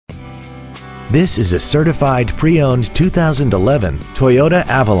This is a certified pre-owned 2011 Toyota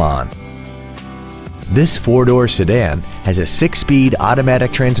Avalon. This four-door sedan has a 6-speed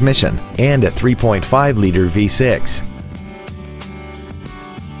automatic transmission and a 3.5-liter V6.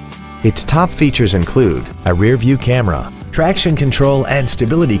 Its top features include a rear-view camera, traction control and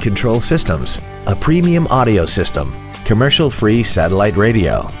stability control systems, a premium audio system, commercial-free satellite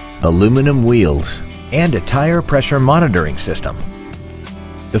radio, aluminum wheels, and a tire pressure monitoring system.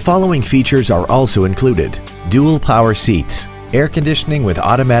 The following features are also included: dual power seats, air conditioning with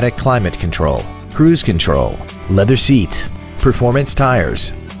automatic climate control, cruise control, leather seats, performance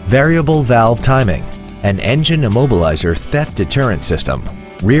tires, variable valve timing, an engine immobilizer theft deterrent system,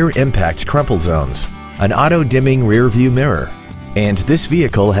 rear impact crumple zones, an auto-dimming rear view mirror, and this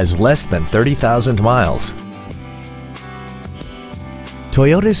vehicle has less than 30,000 miles.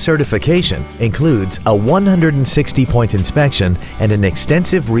 Toyota's certification includes a 160-point inspection and an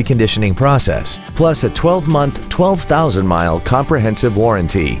extensive reconditioning process, plus a 12-month, 12,000-mile comprehensive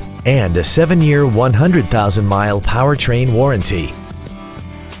warranty and a 7-year, 100,000-mile powertrain warranty.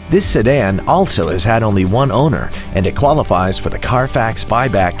 This sedan also has had only one owner and it qualifies for the Carfax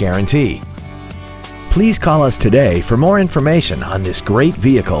buyback guarantee. Please call us today for more information on this great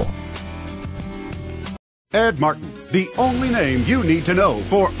vehicle. Ed Martin, the only name you need to know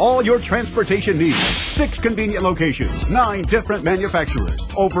for all your transportation needs. 6 convenient locations, 9 different manufacturers,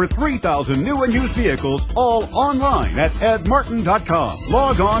 over 3,000 new and used vehicles, all online at edmartin.com.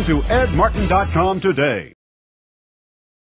 Log on to edmartin.com today.